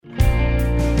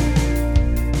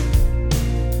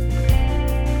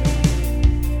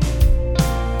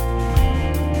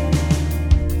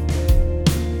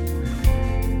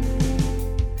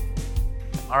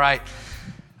right.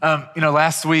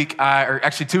 Last week, or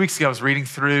actually 2 weeks ago, I was reading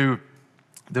through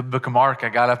the book of Mark. I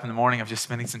got up in the morning, I was just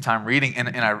spending some time reading, and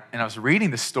I was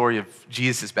reading the story of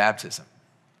Jesus' baptism.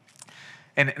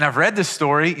 And I've read this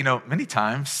story, many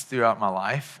times throughout my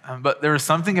life, but there was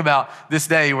something about this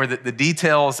day where the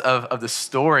details of the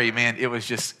story, man, it was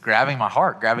just grabbing my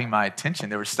heart, grabbing my attention.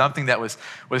 There was something that was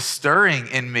stirring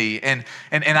in me, and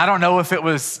I don't know if it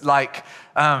was like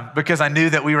because I knew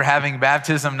that we were having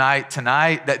baptism night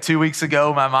tonight, that 2 weeks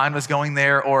ago my mind was going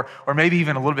there, or maybe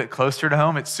even a little bit closer to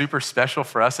home. It's super special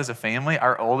for us as a family.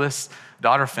 Our oldest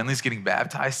daughter, Finley's getting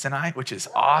baptized tonight, which is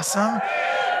awesome.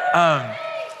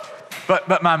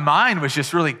 But my mind was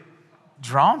just really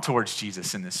drawn towards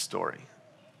Jesus in this story.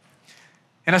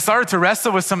 And I started to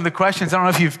wrestle with some of the questions. I don't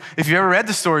know if you've ever read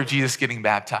the story of Jesus getting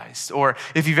baptized, or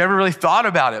if you've ever really thought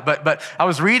about it, but I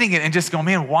was reading it and just going,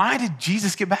 man, why did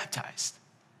Jesus get baptized?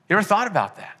 You ever thought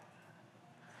about that?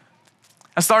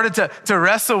 I started to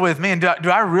wrestle with, man, do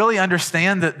I really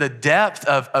understand the depth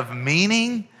of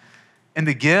meaning and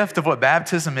the gift of what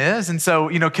baptism is? And so,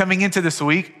 coming into this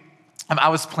week, I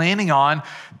was planning on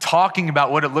talking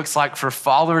about what it looks like for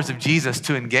followers of Jesus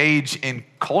to engage in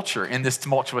culture in this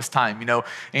tumultuous time.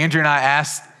 Andrew and I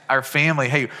asked our family,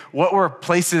 hey, what were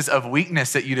places of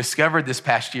weakness that you discovered this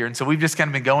past year? And so we've just kind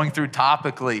of been going through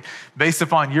topically based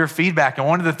upon your feedback. And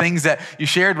one of the things that you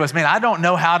shared was, man, I don't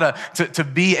know how to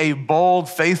be a bold,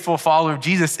 faithful follower of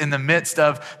Jesus in the midst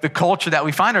of the culture that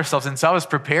we find ourselves in. So I was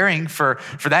preparing for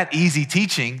that easy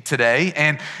teaching today.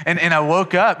 And I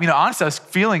woke up, honestly, I was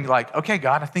feeling like, okay,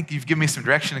 God, I think you've given me some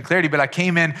direction and clarity. But I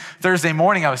came in Thursday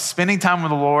morning, I was spending time with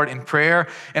the Lord in prayer,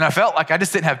 and I felt like I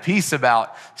just didn't have peace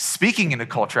about speaking into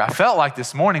culture. I felt like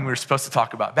this morning we were supposed to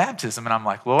talk about baptism, and I'm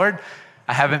like, Lord,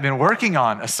 I haven't been working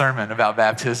on a sermon about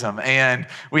baptism, and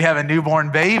we have a newborn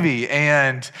baby,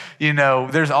 and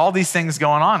there's all these things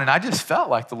going on, and I just felt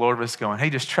like the Lord was going,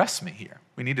 hey, just trust me here.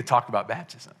 We need to talk about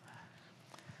baptism.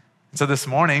 And so this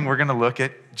morning we're going to look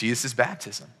at Jesus'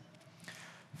 baptism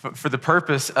for the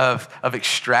purpose of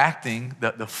extracting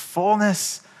the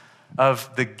fullness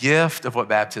of the gift of what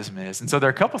baptism is. And so there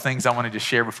are a couple things I wanted to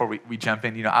share before we jump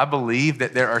in. I believe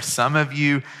that there are some of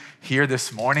you here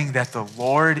this morning that the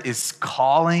Lord is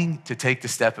calling to take the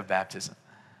step of baptism.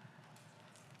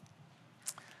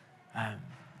 I'll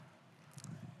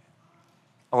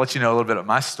let you know a little bit of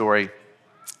my story.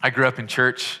 I grew up in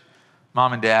church.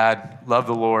 Mom and dad love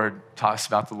the Lord, taught us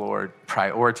about the Lord,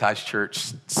 prioritized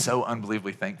church. So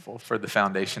unbelievably thankful for the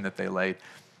foundation that they laid.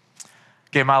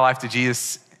 Gave my life to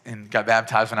Jesus and got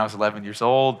baptized when I was 11 years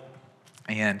old.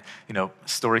 And,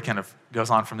 story kind of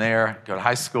goes on from there. Go to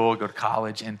high school, go to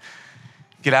college, and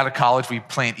get out of college, we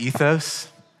plant Ethos.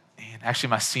 And actually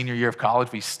my senior year of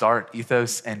college, we start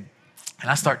Ethos, and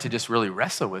I start to just really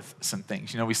wrestle with some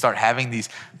things. We start having these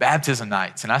baptism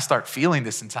nights, and I start feeling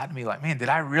this inside of me like, man, did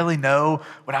I really know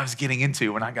what I was getting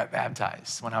into when I got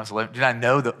baptized when I was 11? Did I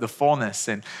know the fullness?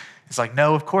 And it's like,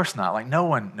 no, of course not. Like, no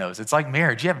one knows. It's like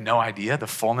marriage. You have no idea the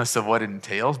fullness of what it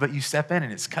entails, but you step in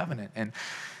and it's covenant. And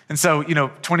so,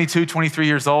 22, 23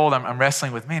 years old, I'm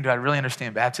wrestling with, man, do I really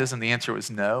understand baptism? The answer was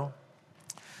no.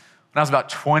 When I was about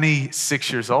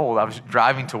 26 years old, I was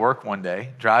driving to work one day,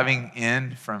 driving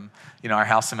in from, our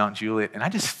house in Mount Juliet, and I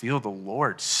just feel the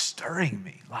Lord stirring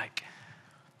me like,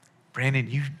 Brandon,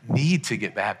 you need to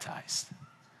get baptized.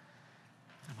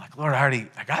 I'm like, Lord,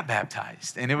 I got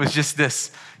baptized. And it was just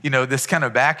this, this kind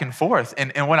of back and forth.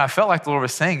 And what I felt like the Lord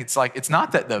was saying, it's like, it's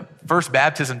not that the first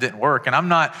baptism didn't work. And I'm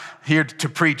not here to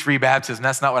preach rebaptism.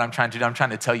 That's not what I'm trying to do. I'm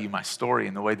trying to tell you my story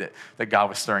and the way that God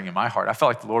was stirring in my heart. I felt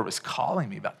like the Lord was calling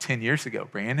me about 10 years ago,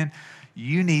 Brandon,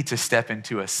 you need to step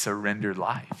into a surrendered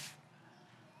life.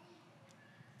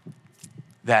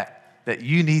 That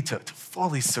you need to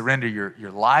fully surrender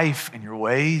your life and your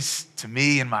ways to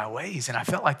me and my ways. And I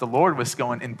felt like the Lord was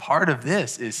going, and part of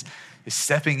this is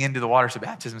stepping into the waters of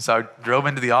baptism. So I drove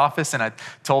into the office and I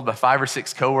told my 5 or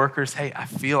 6 coworkers, hey, I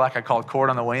feel like I called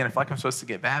court on the way in. I feel like I'm supposed to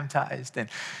get baptized. And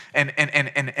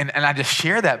I just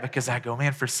share that because I go,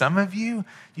 man, for some of you,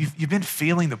 you've been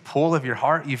feeling the pull of your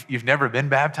heart. You've never been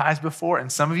baptized before.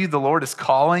 And some of you, the Lord is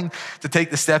calling to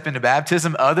take the step into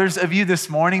baptism. Others of you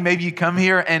this morning, maybe you come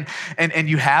here and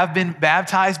you have been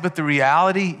baptized, but the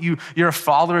reality, you're a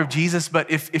follower of Jesus.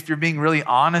 But if you're being really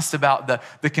honest about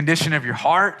the condition of your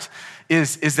heart,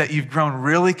 is that you've grown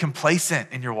really complacent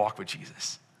in your walk with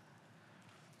Jesus.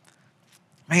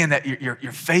 man, that your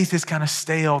faith is kind of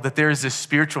stale, that there is this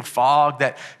spiritual fog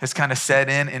that has kind of set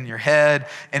in your head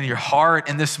and your heart.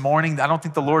 And this morning, I don't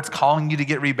think the Lord's calling you to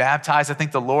get rebaptized. I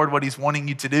think the Lord, what he's wanting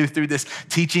you to do through this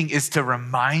teaching is to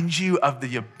remind you of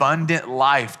the abundant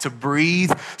life, to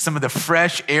breathe some of the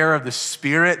fresh air of the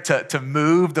Spirit, to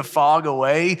move the fog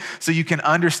away so you can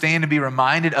understand and be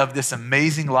reminded of this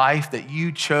amazing life that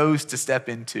you chose to step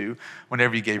into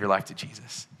whenever you gave your life to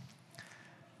Jesus.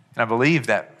 And I believe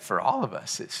that for all of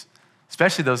us,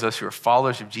 especially those of us who are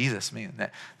followers of Jesus, man,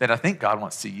 that I think God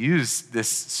wants to use this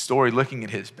story looking at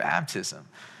his baptism,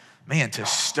 man, to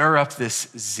stir up this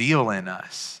zeal in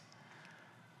us.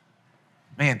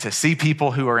 Man, to see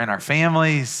people who are in our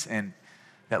families and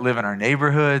that live in our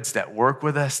neighborhoods, that work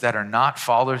with us, that are not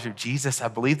followers of Jesus, I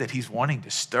believe that he's wanting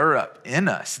to stir up in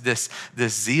us this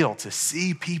zeal to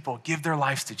see people give their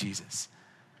lives to Jesus.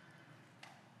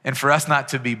 And for us not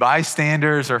to be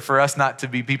bystanders or for us not to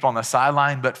be people on the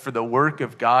sideline, but for the work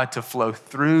of God to flow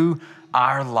through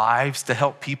our lives to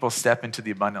help people step into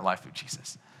the abundant life of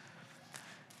Jesus.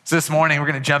 So this morning, we're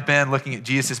going to jump in looking at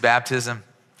Jesus' baptism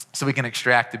so we can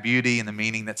extract the beauty and the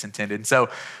meaning that's intended. And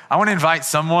so I want to invite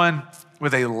someone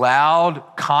with a loud,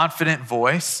 confident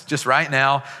voice just right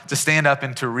now to stand up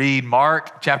and to read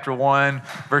Mark chapter 1,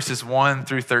 verses 1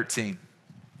 through 13.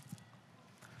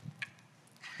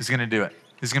 Who's going to do it?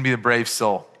 Who's going to be the brave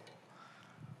soul?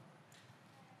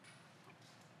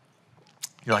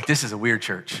 You're like, this is a weird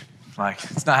church. Like,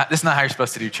 this is not how you're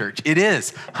supposed to do church. It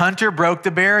is. Hunter broke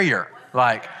the barrier.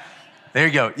 Like, there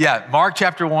you go. Yeah, Mark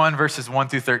chapter 1, verses 1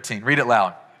 through 13. Read it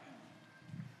loud.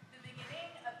 The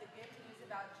beginning of the good news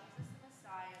about Jesus the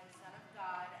Messiah, the Son of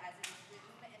God, as it is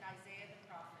written in Isaiah the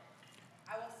prophet.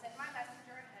 I will send my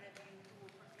messenger ahead of you who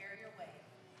will prepare your way.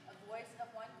 A voice of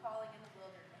one calling in the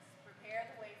wilderness. Prepare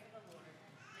the way for the Lord.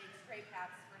 Make straight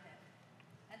paths for him.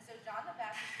 And so John the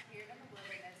Baptist appeared in the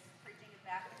wilderness, preaching a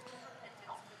baptism of repentance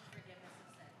for the forgiveness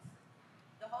of sins.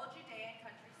 The whole Judean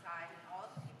countryside and all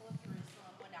the people of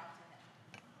Jerusalem went out to him.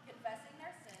 Confessing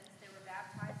their sins, they were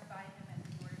baptized by him at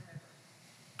the Jordan River.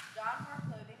 John wore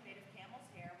clothing made of camel's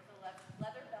hair with a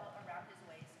leather belt around his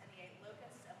waist, and he ate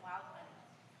locusts and wild honey.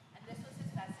 And this was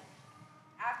his message.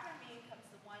 After me comes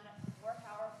the one more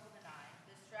powerful than I,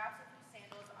 the straps of whose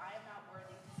sandals I am not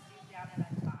worthy to stoop down and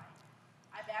untie.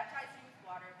 I baptize you with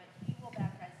water, but he will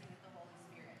baptize you with the Holy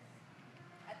Spirit.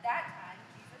 At that time,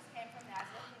 Jesus came from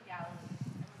Nazareth in Galilee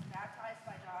and was baptized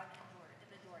by John in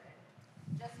the Jordan.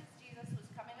 Just as Jesus was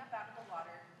coming up out of the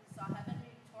water, he saw heaven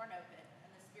being torn open and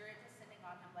the Spirit descending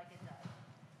on him like a dove.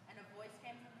 And a voice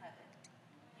came from heaven,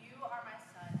 "You are my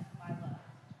Son, whom I love.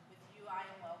 With you I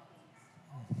am well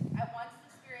pleased." At once the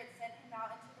Spirit sent him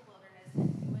out into the wilderness, and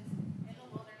he was in the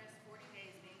wilderness 40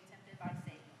 days being tempted by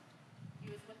Satan. He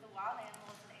was with the wild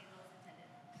animals, and angels attended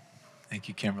him. Thank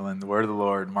you, Kimberlyn. The word of the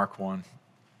Lord, Mark 1.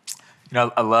 You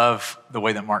know, I love the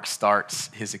way that Mark starts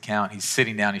his account. He's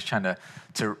sitting down, he's trying to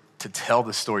tell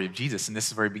the story of Jesus. And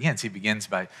this is where he begins. He begins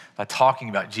by talking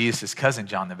about Jesus' cousin,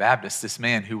 John the Baptist, this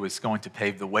man who was going to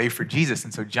pave the way for Jesus.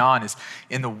 And so John is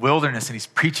in the wilderness and he's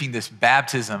preaching this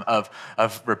baptism of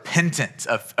repentance,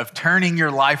 of turning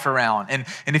your life around. And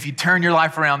if you turn your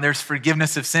life around, there's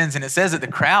forgiveness of sins. And it says that the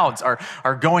crowds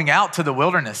are going out to the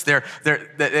wilderness.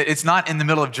 It's not in the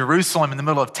middle of Jerusalem, in the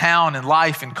middle of town and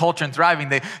life and culture and thriving.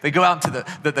 They go out into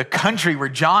the country where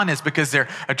John is because they're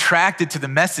attracted to the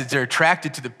message. They're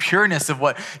attracted to the pureness of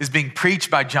what is being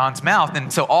preached by John's mouth.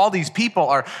 And so all these people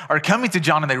are coming to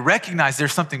John and they recognize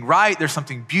there's something right, there's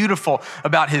something beautiful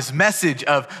about his message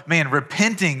of, man,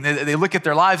 repenting. They look at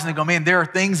their lives and they go, man, there are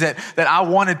things that I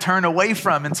want to turn away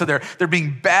from. And so they're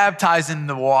being baptized in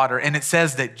the water. And it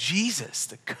says that Jesus,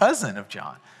 the cousin of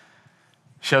John,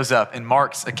 shows up. And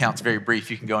Mark's account's very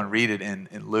brief. You can go and read it in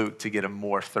Luke to get a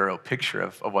more thorough picture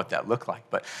of what that looked like.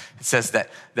 But it says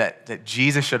that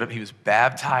Jesus showed up. He was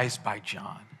baptized by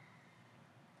John.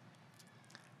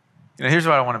 You know, here's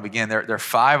where I want to begin. There are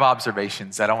 5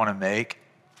 observations that I want to make.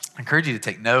 I encourage you to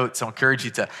take notes. I encourage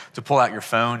you to pull out your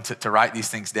phone to write these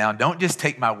things down. Don't just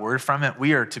take my word from it.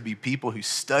 We are to be people who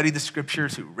study the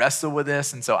scriptures, who wrestle with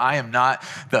this. And so I am not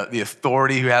the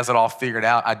authority who has it all figured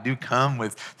out. I do come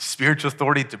with spiritual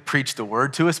authority to preach the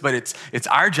word to us, but it's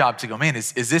our job to go, man,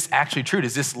 is this actually true?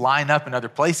 Does this line up in other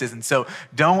places? And so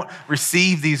don't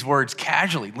receive these words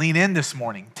casually. Lean in this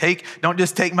morning. Don't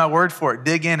just take my word for it.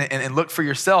 Dig in and look for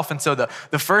yourself. And so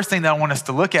the first thing that I want us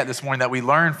to look at this morning that we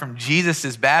learn from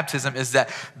Jesus' baptism is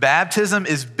that baptism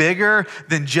is bigger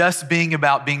than just being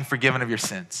about being forgiven of your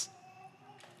sins.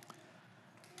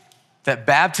 That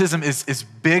baptism is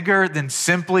bigger than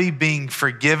simply being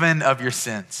forgiven of your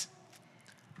sins.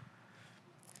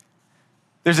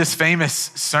 There's this famous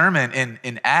sermon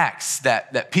in Acts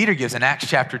that Peter gives in Acts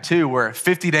chapter 2, where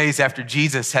 50 days after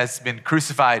Jesus has been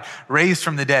crucified, raised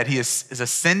from the dead, he is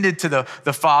ascended to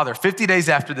the Father. 50 days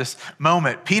after this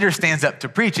moment, Peter stands up to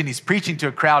preach, and he's preaching to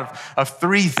a crowd of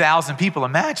 3,000 people.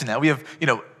 Imagine that. We have,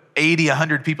 80,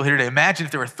 100 people here today. Imagine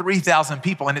if there were 3,000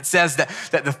 people, and it says that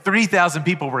the 3,000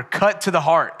 people were cut to the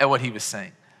heart at what he was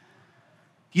saying.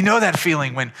 You know that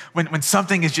feeling when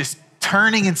something is just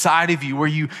turning inside of you, where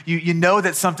you know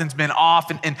that something's been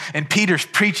off, and Peter's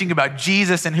preaching about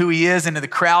Jesus and who he is, and the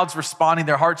crowd's responding,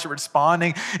 their hearts are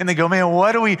responding, and they go, man,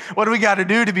 what do we got to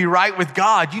do to be right with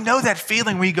God? You know that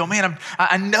feeling where you go, man,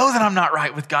 I know that I'm not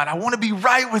right with God. I want to be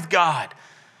right with God.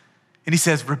 And he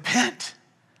says, repent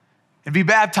and be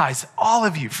baptized, all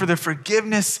of you, for the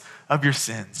forgiveness of your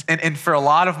sins. And for a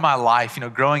lot of my life,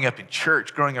 growing up in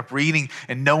church, growing up reading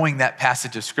and knowing that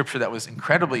passage of scripture that was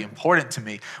incredibly important to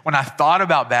me, when I thought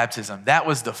about baptism, that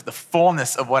was the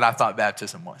fullness of what I thought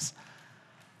baptism was.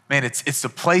 Man, it's the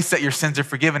place that your sins are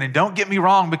forgiven. And don't get me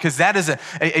wrong, because that is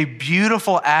a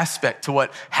beautiful aspect to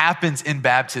what happens in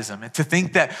baptism. And to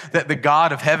think that the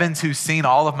God of heavens, who's seen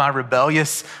all of my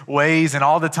rebellious ways and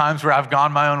all the times where I've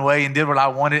gone my own way and did what I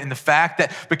wanted, and the fact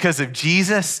that because of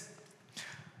Jesus,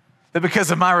 that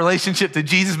because of my relationship to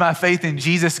Jesus, my faith in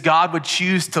Jesus, God would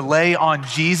choose to lay on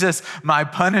Jesus my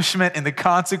punishment and the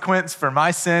consequence for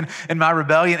my sin and my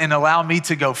rebellion and allow me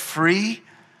to go free.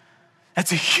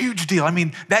 That's a huge deal. I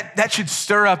mean, that should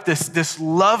stir up this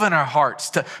love in our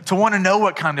hearts to want to know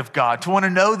what kind of God, to want to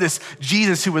know this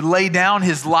Jesus who would lay down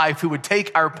his life, who would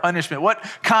take our punishment. What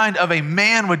kind of a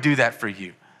man would do that for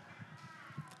you?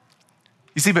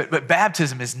 You see, but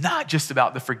baptism is not just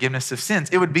about the forgiveness of sins.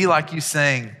 It would be like you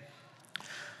saying,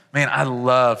 man, I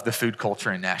love the food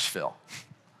culture in Nashville.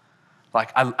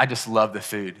 Like, I just love the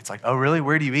food. It's like, oh, really?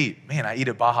 Where do you eat? Man, I eat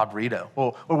at Baja Burrito.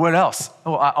 Well, what else?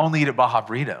 Oh, I only eat at Baja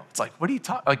Burrito. It's like, what are you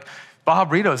talking? Like, Baja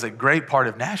Burrito is a great part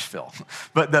of Nashville.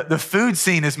 But the food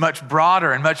scene is much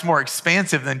broader and much more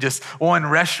expansive than just one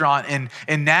restaurant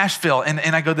in Nashville. And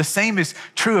I go, the same is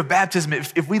true of baptism.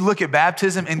 If we look at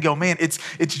baptism and go, man, it's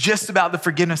just about the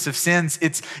forgiveness of sins,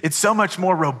 it's so much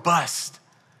more robust.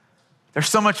 There's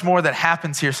so much more that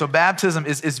happens here. So baptism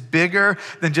is bigger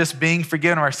than just being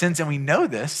forgiven of our sins. And we know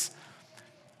this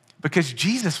because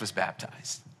Jesus was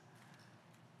baptized.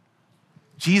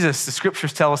 Jesus, the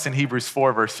scriptures tell us in Hebrews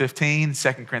 4, verse 15,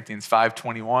 2 Corinthians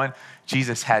 5:21,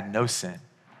 Jesus had no sin.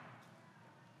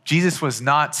 Jesus was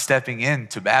not stepping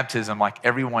into baptism like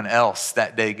everyone else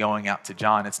that day going out to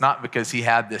John. It's not because he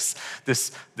had this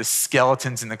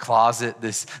skeletons in the closet,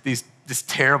 these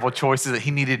terrible choices that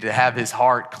he needed to have his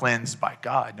heart cleansed by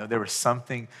God. No, there was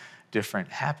something different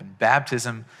happen.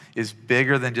 Baptism is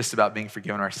bigger than just about being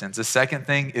forgiven our sins. The second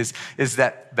thing is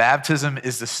that baptism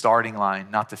is the starting line,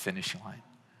 not the finishing line.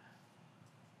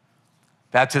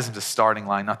 Baptism is the starting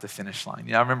line, not the finish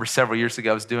line. I remember several years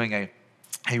ago, I was doing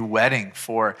a wedding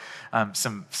for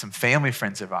some family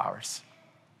friends of ours.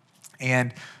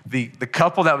 And the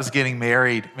couple that was getting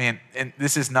married, man, and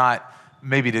this is not,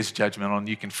 maybe it is judgmental, and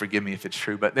you can forgive me if it's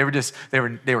true, but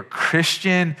they were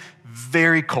Christian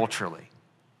very culturally.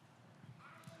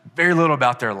 Very little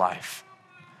about their life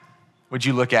would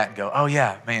you look at and go, oh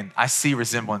yeah, man, I see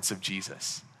resemblance of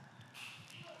Jesus.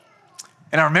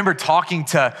 And I remember talking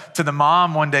to the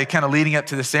mom one day, kind of leading up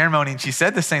to the ceremony, and she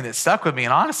said this thing that stuck with me,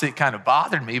 and honestly, it kind of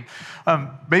bothered me,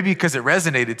 maybe because it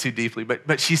resonated too deeply,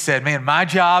 but she said, man, my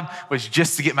job was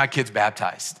just to get my kids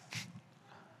baptized.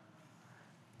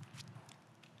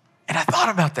 And I thought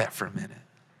about that for a minute.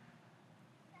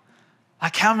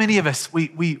 Like, how many of us, we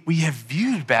have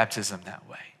viewed baptism that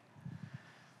way?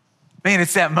 Man,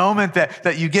 it's that moment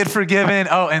that you get forgiven.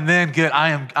 Oh, and then good.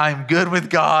 I am good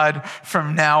with God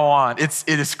from now on. It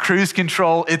is cruise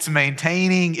control. It's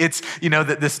maintaining. It's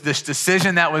this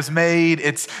decision that was made.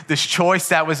 It's this choice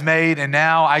that was made, and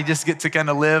now I just get to kind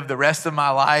of live the rest of my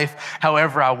life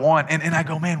however I want. And I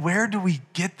go, man, where do we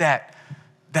get that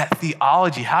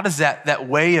theology? How does that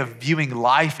way of viewing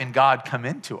life in God come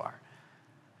into our?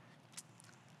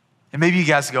 And maybe you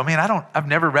guys go, man, I've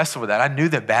never wrestled with that. I knew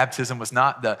that baptism was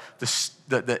not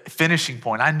the finishing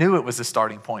point. I knew it was the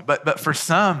starting point. But for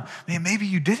some, man, maybe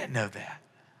you didn't know that.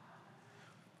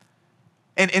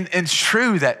 And it's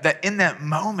true that in that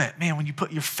moment, man, when you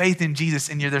put your faith in Jesus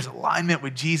and there's alignment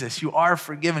with Jesus, you are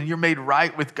forgiven. You're made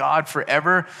right with God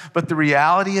forever. But the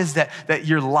reality is that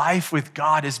your life with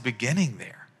God is beginning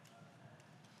there.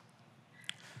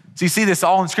 So you see this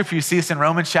all in scripture. You see this in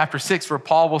Romans chapter 6, where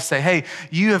Paul will say, hey,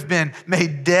 you have been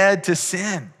made dead to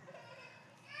sin.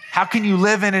 How can you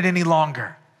live in it any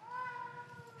longer?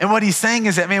 And what he's saying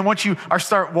is that, man, once you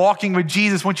start walking with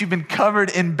Jesus, once you've been covered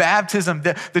in baptism,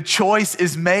 the choice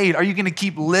is made. Are you going to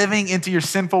keep living into your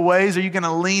sinful ways? Are you going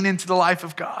to lean into the life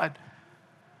of God?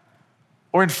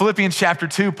 Or in Philippians chapter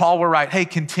 2, Paul will write, hey,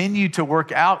 continue to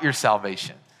work out your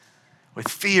salvation with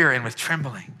fear and with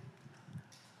trembling.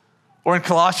 Or in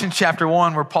Colossians chapter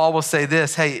 1, where Paul will say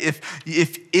this, hey,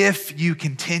 if you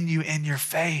continue in your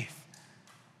faith,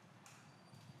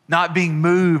 not being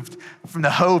moved from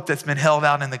the hope that's been held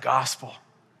out in the gospel.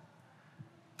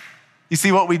 You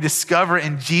see, what we discover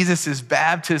in Jesus'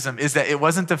 baptism is that it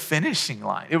wasn't the finishing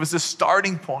line. It was the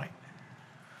starting point.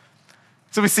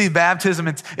 So we see baptism,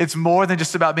 it's more than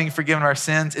just about being forgiven of our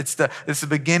sins. It's the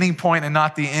beginning point and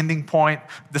not the ending point.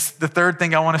 The third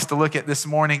thing I want us to look at this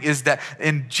morning is that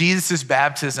in Jesus'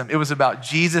 baptism, it was about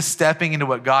Jesus stepping into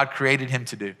what God created him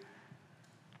to do.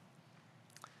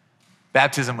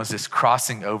 Baptism was this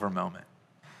crossing over moment.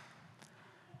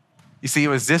 You see, it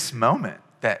was this moment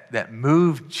that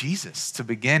moved Jesus to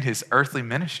begin his earthly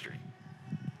ministry.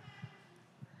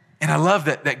 And I love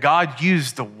that God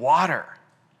used the water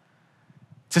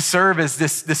to serve as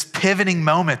this pivoting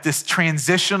moment, this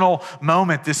transitional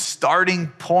moment, this starting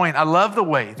point. I love the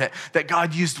way that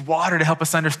God used water to help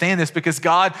us understand this, because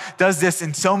God does this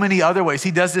in so many other ways.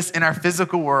 He does this in our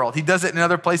physical world. He does it in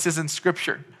other places in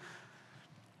Scripture.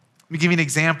 Let me give you an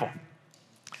example.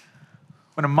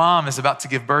 When a mom is about to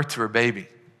give birth to her baby,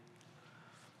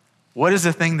 what is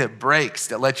the thing that breaks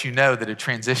that lets you know that a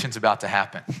transition's about to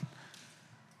happen?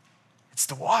 It's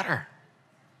the water.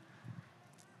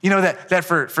 You know that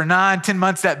for 9-10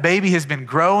 months, that baby has been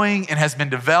growing and has been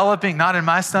developing, not in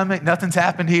my stomach, nothing's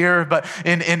happened here, but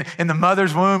in the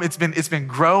mother's womb, it's been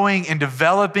growing and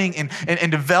developing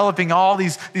and developing all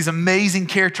these amazing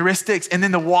characteristics. And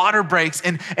then the water breaks,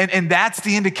 and that's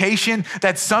the indication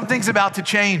that something's about to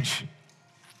change.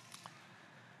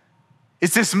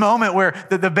 It's this moment where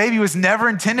the baby was never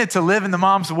intended to live in the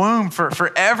mom's womb for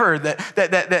forever,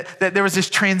 that there was this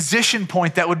transition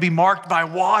point that would be marked by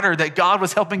water, that God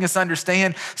was helping us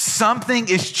understand something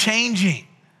is changing.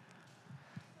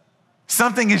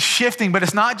 Something is shifting, but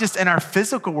it's not just in our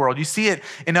physical world. You see it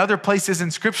in other places in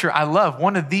Scripture. I love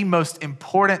one of the most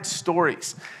important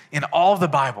stories in all of the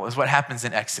Bible is what happens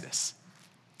in Exodus.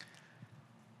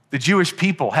 The Jewish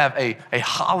people have a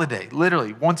holiday,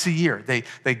 literally once a year.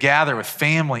 They gather with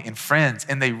family and friends,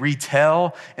 and they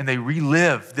retell and they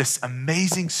relive this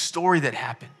amazing story that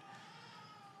happened.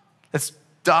 That's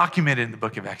documented in the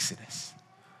book of Exodus.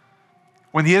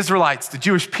 When the Israelites, the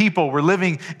Jewish people, were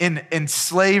living in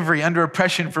slavery under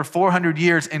oppression for 400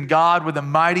 years, and God, with a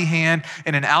mighty hand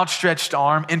and an outstretched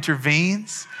arm,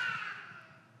 intervenes.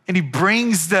 And he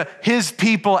brings his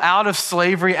people out of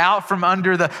slavery, out from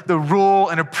under the rule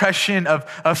and oppression of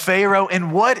Pharaoh.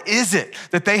 And what is it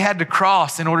that they had to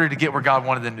cross in order to get where God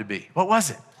wanted them to be? What was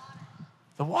it?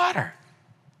 The water.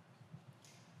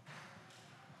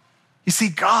 You see,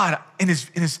 God, in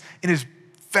his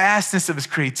vastness of his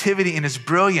creativity and his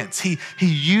brilliance, he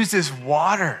uses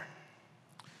water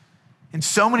in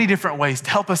so many different ways to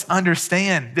help us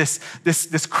understand this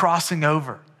crossing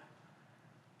over.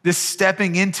 This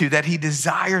stepping into that he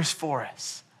desires for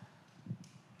us.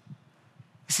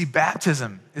 You see,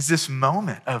 baptism is this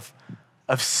moment of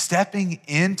stepping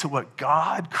into what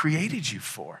God created you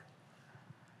for.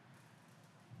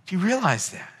 Do you realize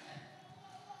that?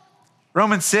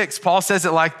 Romans 6, Paul says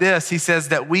it like this. He says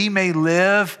that we may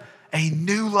live a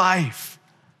new life.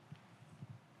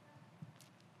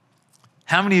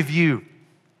 How many of you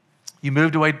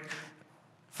moved away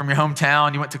from your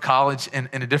hometown, you went to college in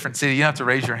a different city? You don't have to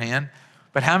raise your hand,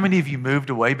 but how many of you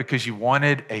moved away because you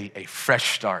wanted a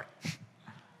fresh start?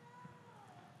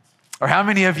 Or how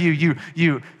many of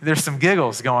you there's some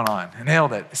giggles going on,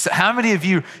 nailed it. So how many of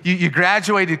you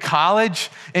graduated college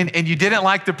and you didn't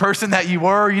like the person that you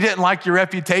were, you didn't like your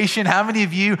reputation? How many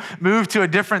of you moved to a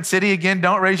different city? Again,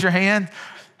 don't raise your hand.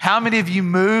 How many of you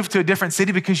moved to a different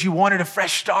city because you wanted a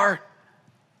fresh start?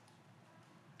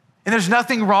 And there's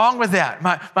nothing wrong with that.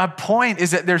 My point is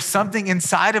that there's something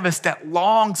inside of us that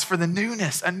longs for the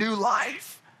newness, a new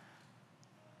life.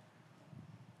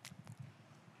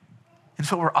 And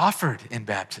it's what we're offered in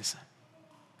baptism.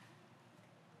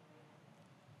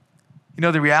 You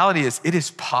know, the reality is it is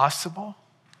possible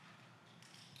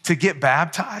to get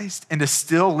baptized and to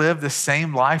still live the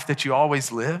same life that you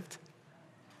always lived.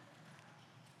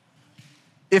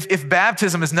 If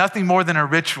baptism is nothing more than a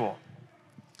ritual,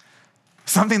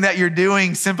 something that you're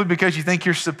doing simply because you think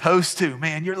you're supposed to,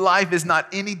 man, your life is not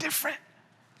any different.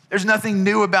 There's nothing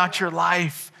new about your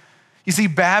life. You see,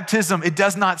 baptism, it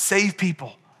does not save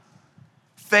people.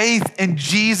 Faith in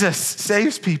Jesus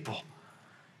saves people.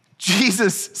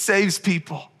 Jesus saves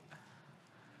people.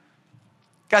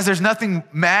 Guys, there's nothing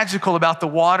magical about the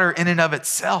water in and of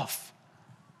itself.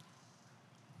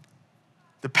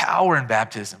 The power in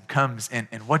baptism comes in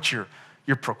what you're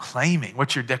proclaiming,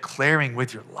 what you're declaring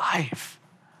with your life.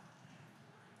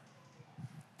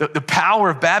 The power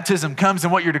of baptism comes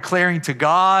in what you're declaring to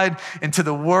God and to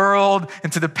the world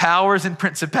and to the powers and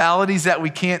principalities that we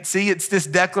can't see. It's this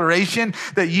declaration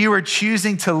that you are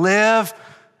choosing to live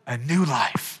a new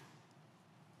life.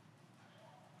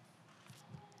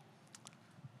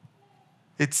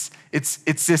 It's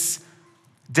this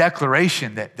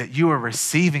declaration that you are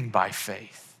receiving by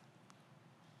faith,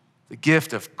 the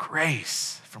gift of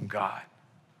grace from God.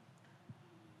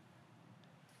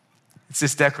 It's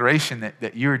this declaration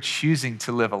that you're choosing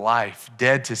to live a life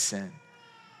dead to sin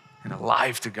and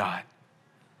alive to God.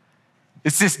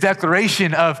 It's this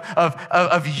declaration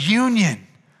of union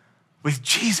with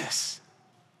Jesus.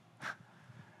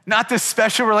 Not this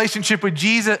special relationship with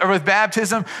Jesus or with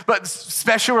baptism, but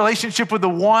special relationship with the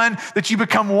one that you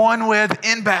become one with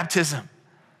in baptism.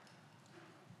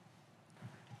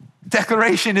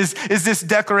 Declaration is this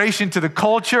declaration to the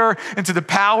culture and to the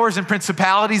powers and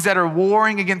principalities that are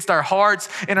warring against our hearts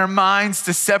and our minds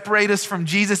to separate us from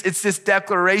Jesus. It's this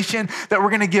declaration that we're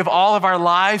going to give all of our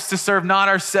lives to serve not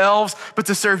ourselves, but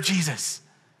to serve Jesus.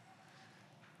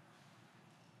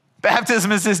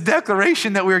 Baptism is this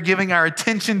declaration that we are giving our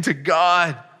attention to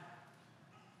God,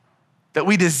 that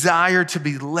we desire to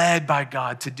be led by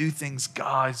God, to do things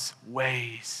God's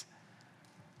ways.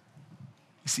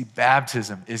 You see,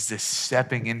 baptism is this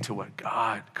stepping into what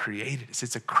God created.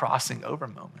 It's a crossing over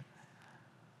moment.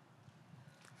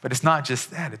 But it's not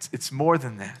just that. It's more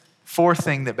than that. Fourth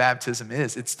thing that baptism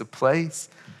is, it's the place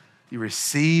you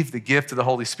receive the gift of the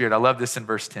Holy Spirit. I love this in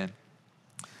verse 10.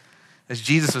 As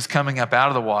Jesus was coming up out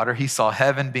of the water, he saw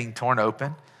heaven being torn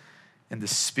open and the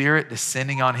Spirit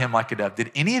descending on him like a dove.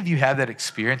 Did any of you have that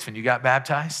experience when you got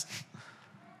baptized?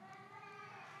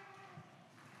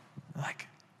 Like,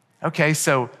 okay,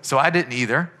 so I didn't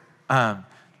either.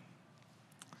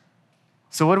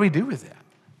 So what do we do with that?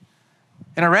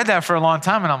 And I read that for a long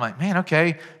time and I'm like, man,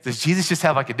 okay, does Jesus just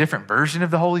have like a different version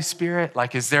of the Holy Spirit?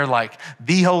 Like, is there like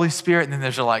the Holy Spirit and then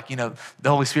there's like, the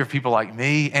Holy Spirit for people like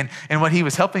me? And what he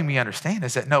was helping me understand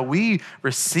is that no, we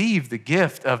receive the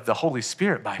gift of the Holy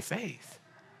Spirit by faith.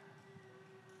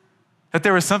 That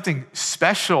there was something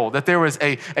special, that there was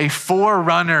a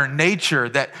forerunner nature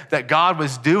that God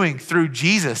was doing through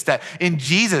Jesus, that in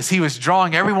Jesus, he was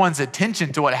drawing everyone's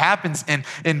attention to what happens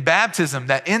in baptism,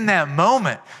 that in that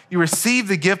moment, you receive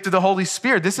the gift of the Holy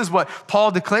Spirit. This is what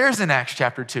Paul declares in Acts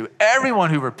chapter 2. Everyone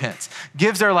who repents,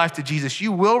 gives their life to Jesus,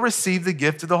 you will receive the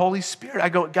gift of the Holy Spirit. I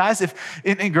go, guys,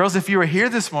 and girls, if you were here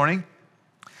this morning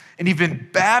and you've been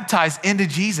baptized into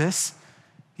Jesus,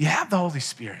 you have the Holy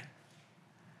Spirit.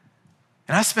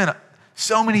 And I spent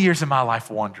so many years of my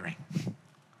life wondering,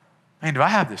 man, do I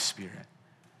have this Spirit?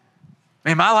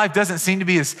 Man, my life doesn't seem to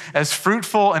be as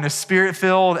fruitful and as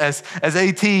Spirit-filled as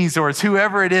AT's or as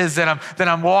whoever it is that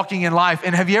I'm walking in life.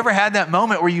 And have you ever had that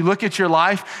moment where you look at your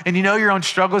life and you know your own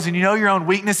struggles and you know your own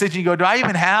weaknesses and you go, do I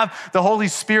even have the Holy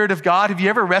Spirit of God? Have you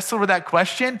ever wrestled with that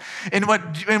question? And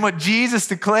what Jesus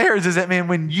declares is that, man,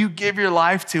 when you give your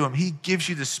life to him, he gives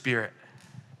you the Spirit.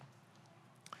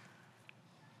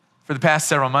 For the past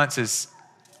several months, as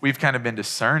we've kind of been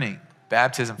discerning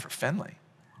baptism for Finley,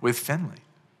 with Finley.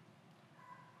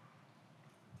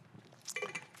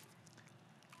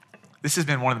 This has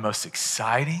been one of the most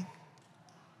exciting,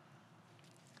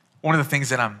 one of the things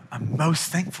that I'm most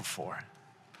thankful for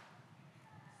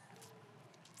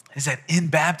is that in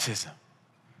baptism,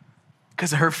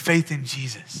 because of her faith in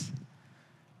Jesus,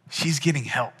 she's getting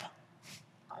help.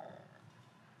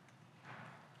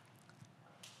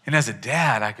 And as a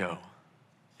dad, I go,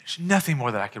 there's nothing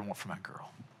more that I could want for my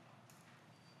girl.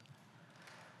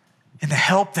 And the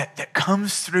help that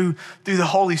comes through the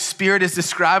Holy Spirit is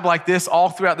described like this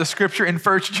all throughout the scripture. In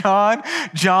 1 John,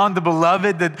 John, the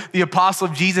beloved, the apostle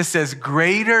of Jesus says,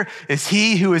 greater is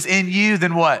he who is in you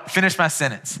than what? Finish my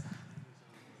sentence.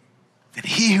 Than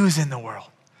he who is in the world.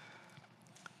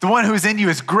 The one who is in you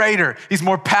is greater. He's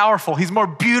more powerful. He's more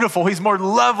beautiful. He's more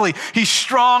lovely. He's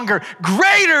stronger.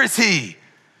 Greater is he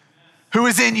who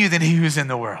is in you than he who is in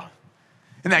the world.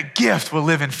 And that gift will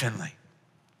live in Finley.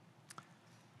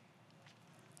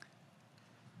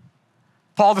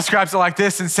 Paul describes it like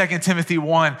this in 2 Timothy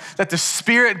 1, that the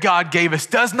Spirit God gave us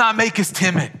does not make us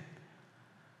timid.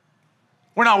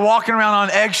 We're not walking around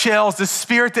on eggshells. The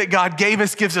Spirit that God gave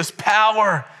us gives us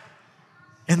power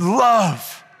and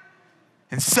love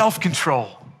and self-control.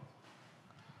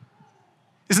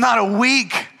 It's not a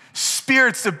weak spirit.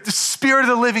 It's the Spirit of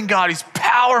the living God. He's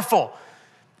powerful.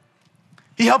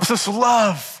 He helps us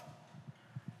love.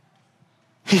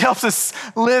 He helps us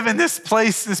live in this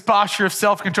place, this posture of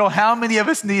self-control. How many of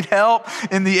us need help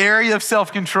in the area of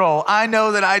self-control? I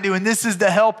know that I do, and this is the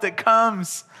help that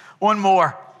comes. One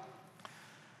more.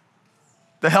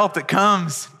 The help that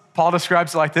comes. Paul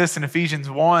describes it like this in Ephesians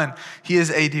 1. He is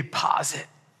a deposit,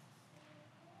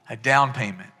 a down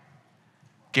payment,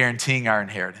 guaranteeing our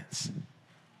inheritance.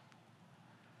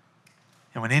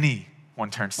 And when anyone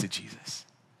turns to Jesus,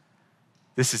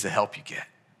 this is the help you get.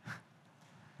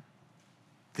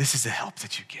 This is the help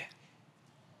that you get.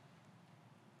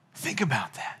 Think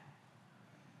about that.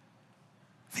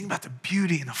 Think about the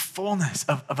beauty and the fullness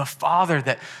of a father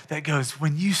that goes,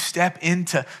 when you step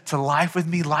into life with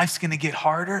me, life's gonna get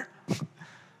harder.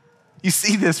 You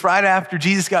see this right after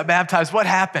Jesus got baptized. What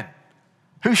happened?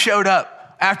 Who showed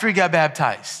up after he got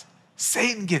baptized?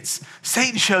 Satan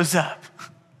shows up.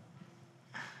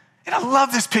 And I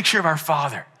love this picture of our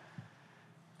Father.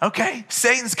 Okay,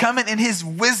 Satan's coming in his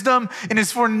wisdom, in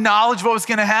his foreknowledge of what was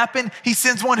gonna happen. He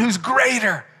sends one who's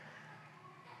greater.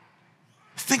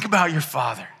 Think about your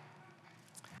Father.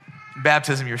 In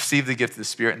baptism, you receive the gift of the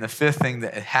Spirit. And the fifth thing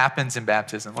that happens in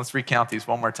baptism, let's recount these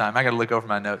one more time. I gotta look over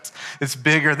my notes. It's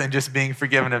bigger than just being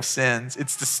forgiven of sins.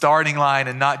 It's the starting line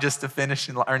and not just the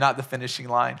finishing, or not the finishing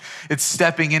line. It's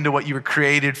stepping into what you were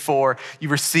created for. You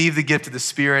receive the gift of the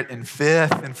Spirit. And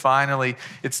fifth, and finally,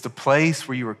 it's the place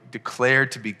where you were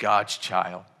declared to be God's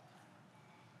child.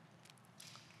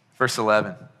 Verse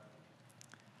 11.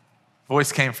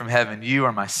 Voice came from heaven. You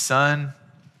are my son,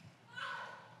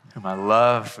 whom I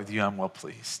love. With you I'm well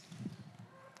pleased.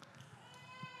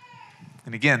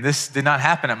 And again, this did not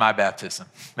happen at my baptism.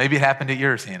 Maybe it happened at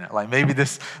yours, Hannah. Maybe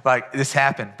this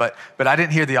happened, but I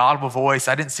didn't hear the audible voice.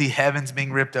 I didn't see heavens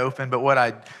being ripped open, but what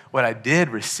I did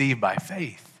receive by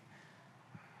faith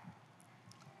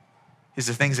is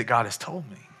the things that God has told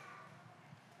me.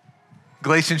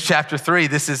 Galatians chapter 3,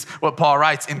 this is what Paul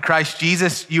writes. In Christ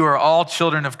Jesus, you are all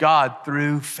children of God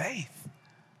through faith.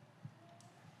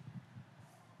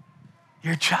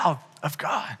 You're a child of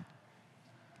God.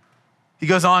 He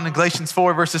goes on in Galatians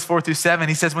 4, verses 4 through 7.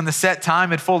 He says, when the set time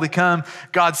had fully come,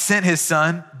 God sent his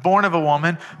son, born of a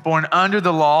woman, born under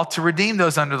the law, to redeem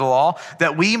those under the law,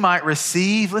 that we might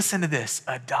receive, listen to this,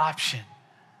 adoption.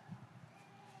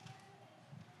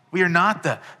 We are not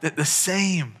the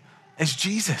same as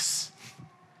Jesus.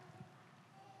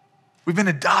 We've been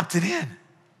adopted in.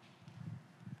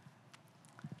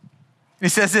 He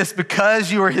says this,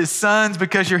 because you are his sons,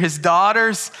 because you're his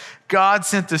daughters, God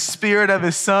sent the Spirit of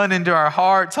his Son into our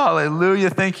hearts.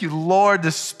 Hallelujah. Thank you, Lord,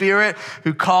 the Spirit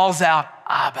who calls out,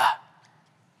 Abba.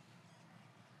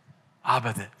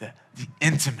 Abba, the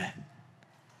intimate.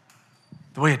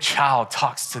 The way a child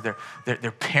talks to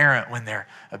their parent when they're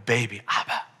a baby.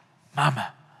 Abba,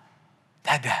 Mama,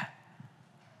 Dada,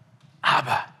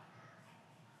 Abba.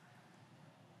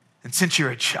 And since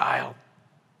you're a child,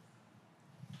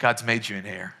 God's made you an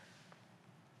heir.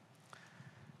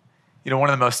 You know, one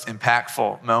of the most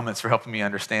impactful moments for helping me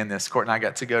understand this, Court and I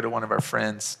got to go to one of our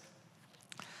friends.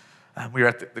 We were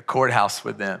at the courthouse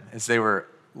with them as they were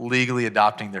legally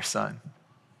adopting their son.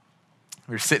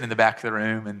 We were sitting in the back of the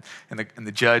room, and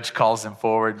the judge calls them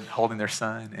forward holding their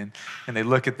son, and they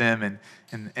look at them,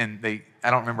 and they, I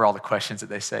don't remember all the questions that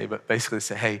they say, but basically they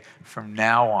say, hey, from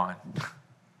now on,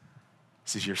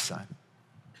 this is your son.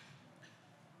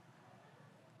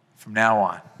 From now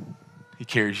on, he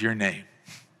carries your name.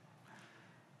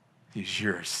 He's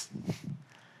yours.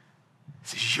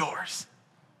 This is yours.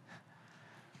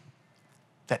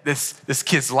 That this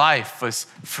kid's life was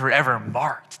forever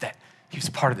marked, that he was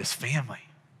part of this family.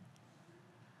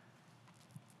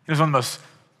 It was one of the most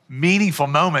meaningful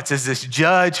moments as this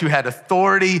judge who had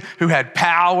authority, who had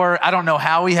power. I don't know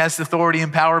how he has authority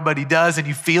and power, but he does, and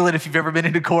you feel it if you've ever been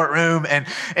in a courtroom, and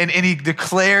he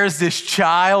declares this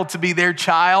child to be their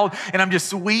child, and I'm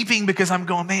just weeping because I'm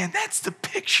going, man, that's the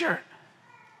picture.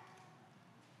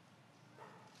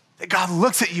 That God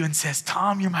looks at you and says,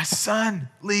 Tom, you're my son.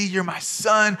 Lee, you're my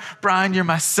son. Brian, you're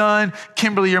my son.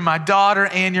 Kimberly, you're my daughter.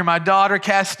 Ann, you're my daughter.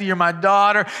 Cassidy, you're my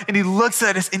daughter. And he looks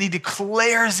at us and he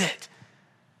declares it.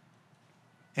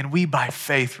 And we, by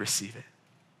faith, receive it.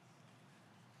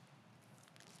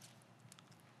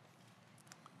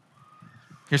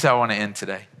 Here's how I want to end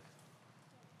today.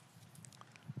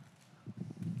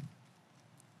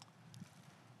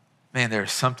 Man, there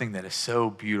is something that is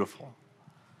so beautiful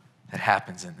that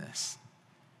happens in this.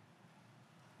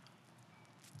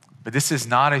 But this is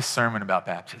not a sermon about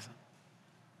baptism.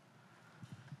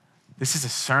 This is a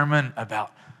sermon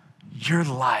about your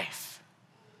life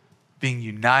being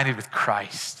united with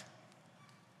Christ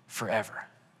forever.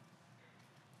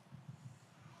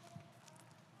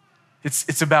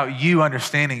 It's about you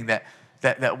understanding that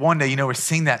that one day, we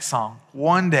sing that song,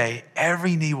 one day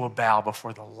every knee will bow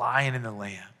before the Lion and the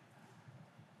Lamb.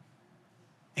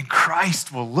 And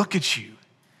Christ will look at you.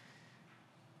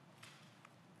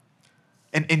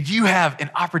 And you have an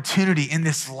opportunity in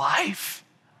this life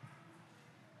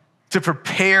to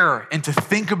prepare and to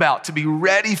think about, to be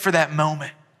ready for that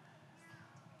moment.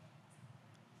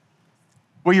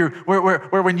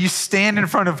 Where when you stand in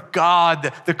front of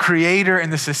God, the creator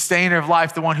and the sustainer of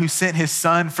life, the one who sent his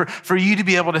son, for you to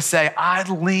be able to say, I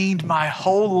leaned my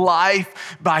whole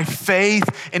life by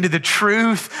faith into the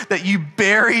truth that you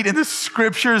buried in the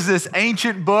scriptures, this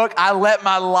ancient book. I let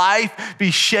my life be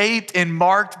shaped and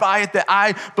marked by it, that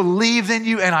I believed in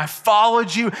you and I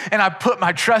followed you and I put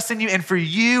my trust in you. And for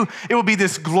you, it will be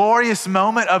this glorious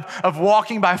moment of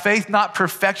walking by faith, not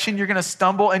perfection. You're gonna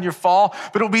stumble and you fall,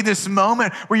 but it'll be this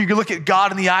moment where you can look at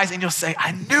God in the eyes and you'll say,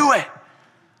 I knew it.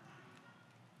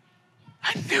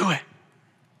 I knew it.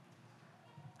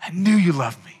 I knew you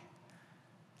loved me.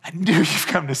 I knew you've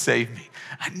come to save me.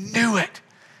 I knew it.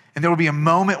 And there will be a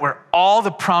moment where all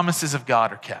the promises of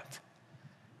God are kept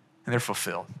and they're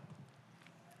fulfilled.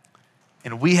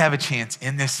 And we have a chance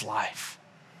in this life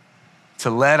to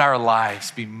let our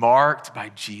lives be marked by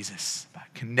Jesus, by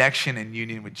connection and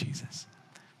union with Jesus.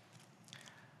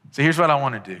 So here's what I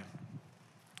want to do.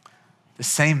 The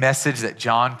same message that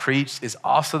John preached is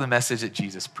also the message that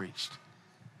Jesus preached.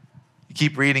 You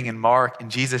keep reading in Mark, and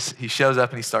Jesus, he shows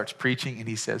up and he starts preaching and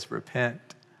he says, repent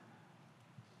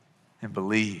and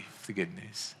believe the good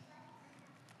news.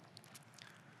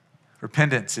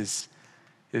 Repentance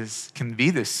can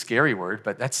be this scary word,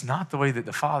 but that's not the way that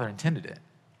the Father intended it.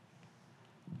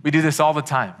 We do this all the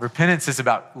time. Repentance is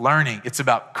about learning. It's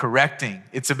about correcting.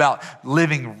 It's about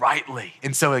living rightly.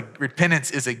 And so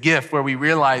repentance is a gift where we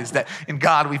realize that in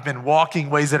God, we've been walking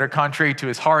ways that are contrary to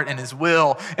his heart and his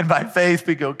will. And by faith,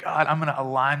 we go, God, I'm going to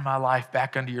align my life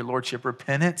back under your lordship.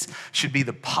 Repentance should be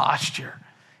the posture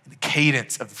and the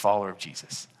cadence of the follower of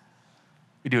Jesus.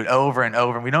 We do it over and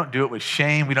over. And we don't do it with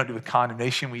shame. We don't do it with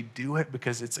condemnation. We do it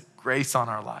because it's a grace on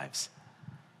our lives.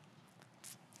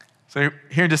 So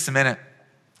here in just a minute,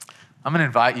 I'm gonna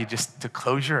invite you just to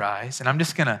close your eyes, and I'm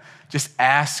just gonna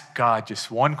ask God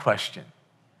just one question.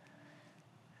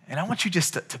 And I want you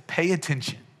just to pay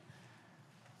attention,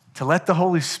 to let the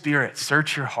Holy Spirit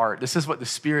search your heart. This is what the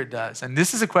Spirit does. And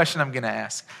this is a question I'm gonna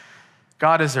ask.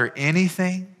 God, is there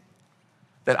anything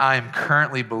that I am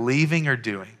currently believing or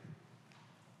doing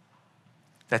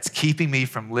that's keeping me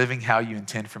from living how you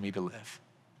intend for me to live?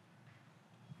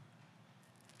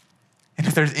 And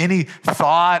if there's any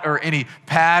thought or any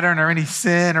pattern or any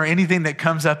sin or anything that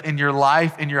comes up in your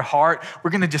life, in your heart, we're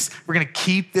gonna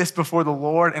keep this before the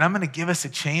Lord, and I'm gonna give us a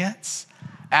chance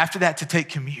after that to take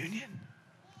communion.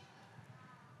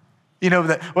 You know,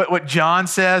 what John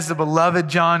says, the beloved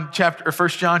John chapter, or 1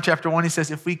 John chapter 1, he says,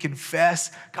 if we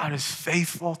confess, God is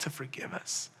faithful to forgive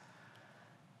us.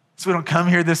 So we don't come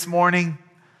here this morning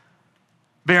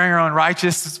bearing our own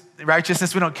righteousness.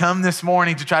 We don't come this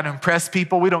morning to try to impress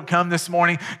people. We don't come this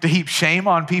morning to heap shame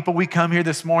on people. We come here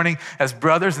this morning as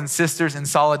brothers and sisters in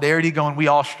solidarity going, we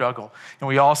all struggle and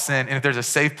we all sin. And if there's a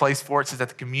safe place for us, it's at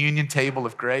the communion table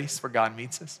of grace where God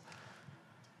meets us.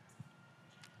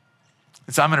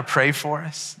 And so I'm gonna pray for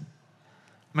us. I'm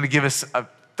gonna give us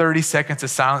 30 seconds of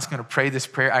silence. I'm gonna pray this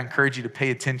prayer. I encourage you to pay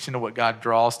attention to what God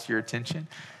draws to your attention.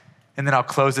 And then I'll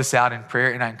close this out in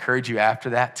prayer, and I encourage you after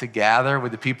that to gather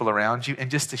with the people around you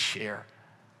and just to share.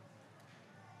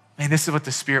 Man, this is what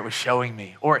the Spirit was showing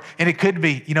me. And it could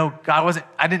be,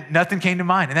 nothing came to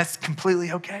mind, and that's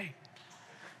completely okay.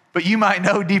 But you might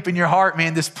know deep in your heart,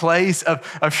 man, this place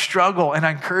of struggle, and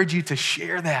I encourage you to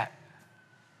share that.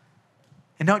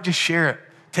 And don't just share it.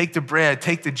 Take the bread,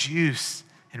 take the juice,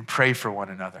 and pray for one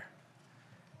another.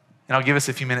 And I'll give us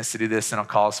a few minutes to do this, and I'll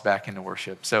call us back into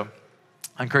worship. So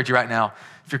I encourage you right now,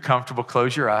 if you're comfortable,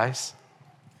 close your eyes.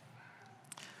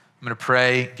 I'm gonna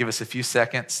pray, give us a few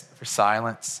seconds for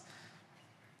silence.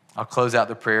 I'll close out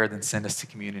the prayer, then send us to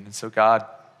communion. And so God,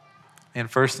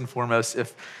 and first and foremost,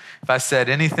 if I said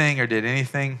anything or did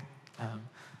anything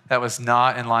that was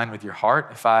not in line with your heart,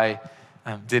 if I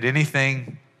did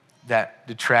anything that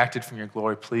detracted from your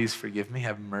glory, please forgive me,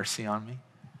 have mercy on me.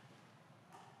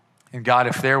 And God,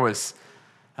 if there was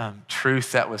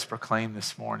truth that was proclaimed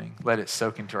this morning, let it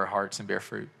soak into our hearts and bear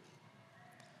fruit.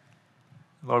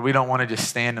 Lord, we don't want to just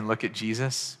stand and look at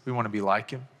Jesus. We want to be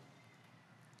like him.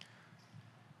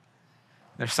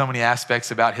 There's so many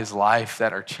aspects about his life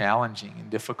that are challenging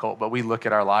and difficult, but we look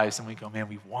at our lives and we go, man,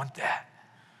 we want that.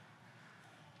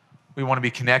 We want to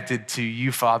be connected to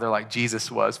you, Father, like Jesus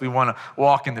was. We want to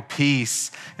walk in the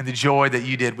peace and the joy that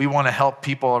you did. We want to help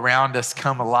people around us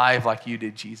come alive like you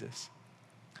did, Jesus.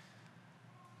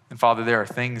 And Father, there are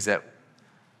things that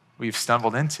we've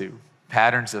stumbled into,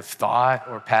 patterns of thought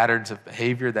or patterns of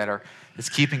behavior that is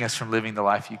keeping us from living the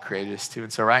life you created us to.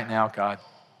 And so right now, God,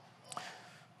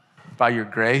 by your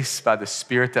grace, by the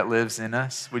Spirit that lives in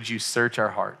us, would you search our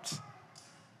hearts?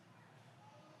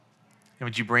 And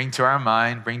would you bring to our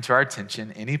mind, bring to our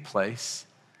attention any place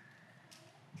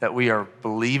that we are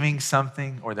believing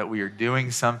something or that we are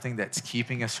doing something that's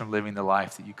keeping us from living the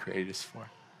life that you created us for?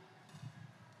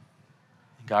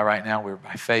 God, right now we're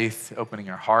by faith opening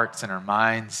our hearts and our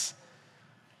minds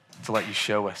to let you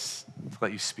show us, to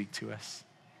let you speak to us.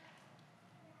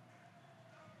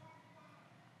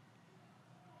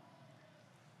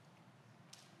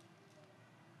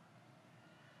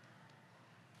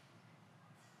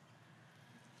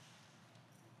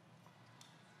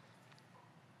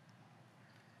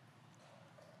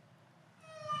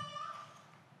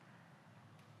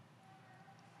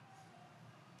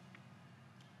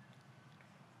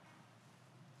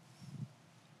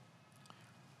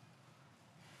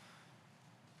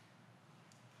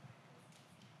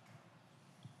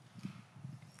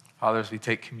 Father, as we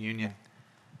take communion,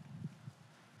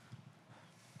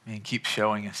 man, keep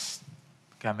showing us.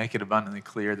 God, make it abundantly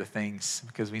clear the things,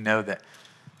 because we know that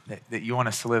you want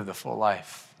us to live the full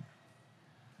life.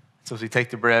 So as we take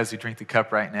the bread, as we drink the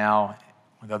cup right now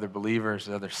with other believers,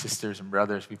 other sisters and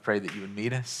brothers, we pray that you would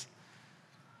meet us,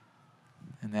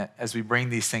 and that as we bring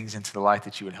these things into the light,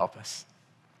 that you would help us.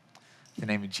 In the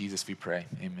name of Jesus, we pray.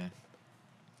 Amen.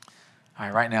 All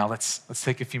right now, let's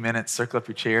take a few minutes, circle up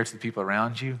your chair to the people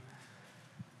around you,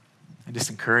 and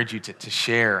just encourage you to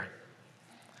share.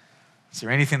 Is there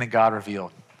anything that God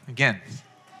revealed? Again,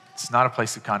 it's not a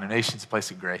place of condemnation, it's a place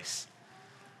of grace.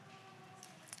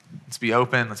 Let's be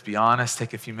open, let's be honest,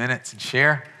 take a few minutes and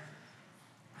share.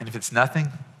 And if it's nothing,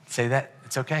 say that,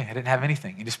 it's okay, I didn't have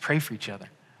anything. And just pray for each other.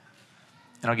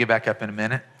 And I'll get back up in a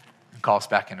minute and call us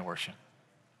back into worship.